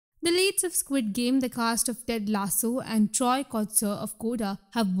The leads of Squid Game, the cast of Ted Lasso, and Troy Kotsur of CODA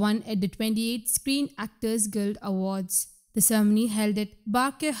have won at the 28th Screen Actors Guild Awards. The ceremony, held at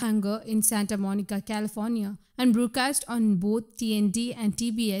Barker Hangar in Santa Monica, California, and broadcast on both TNT and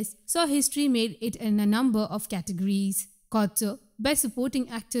TBS, saw history made it in a number of categories. Kotsur, Best Supporting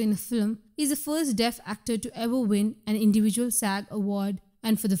Actor in a Film, is the first deaf actor to ever win an individual SAG award,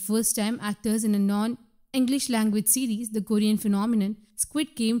 and for the first time, actors in a non-English language series, the Korean phenomenon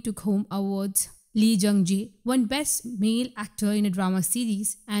Squid Game, took home awards. Lee Jung-jae won Best Male Actor in a Drama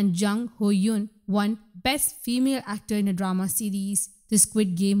Series, and Jung Ho-yeon won Best Female Actor in a Drama Series. The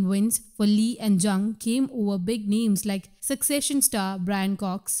Squid Game wins for Lee and Jung came over big names like Succession star Brian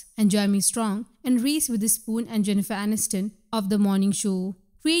Cox and Jeremy Strong, and Reese, Witherspoon and Jennifer Aniston of The Morning Show.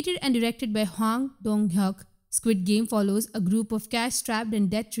 Created and directed by Hwang Dong-hyuk, Squid Game follows a group of cash-strapped and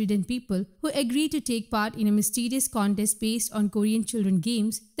debt-ridden people who agree to take part in a mysterious contest based on Korean children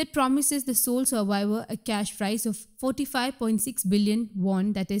games that promises the sole survivor a cash prize of 45.6 billion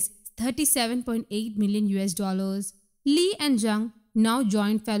won, that is 37.8 million US dollars. Lee and Jung now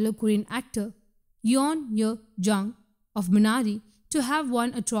join fellow Korean actor Youn Yuh-jung of Minari to have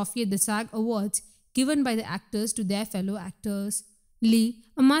won a trophy at the SAG Awards given by the actors to their fellow actors. Lee,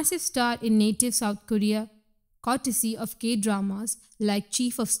 a massive star in native South Korea, courtesy of K-dramas like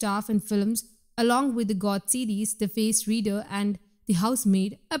Chief of Staff and films, along with the God series The Face Reader and The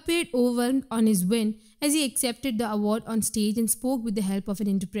Housemaid, appeared overwhelmed on his win as he accepted the award on stage and spoke with the help of an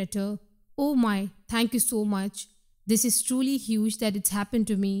interpreter. "Oh my, thank you so much. This is truly huge that it's happened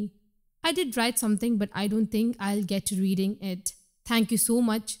to me. I did write something, but I don't think I'll get to reading it. Thank you so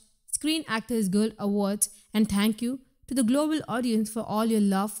much, Screen Actors Guild Awards, and thank you to the global audience for all your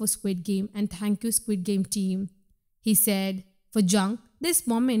love for Squid Game, and thank you Squid Game team," he said. For Jung, this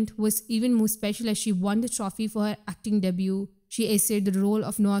moment was even more special as she won the trophy for her acting debut. She essayed the role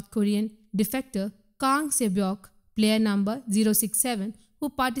of North Korean defector Kang Sae-byeok, player number 067, who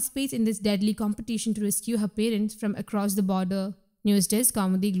participates in this deadly competition to rescue her parents from across the border. News Desk,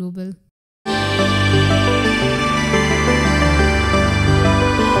 Kaumudy Global.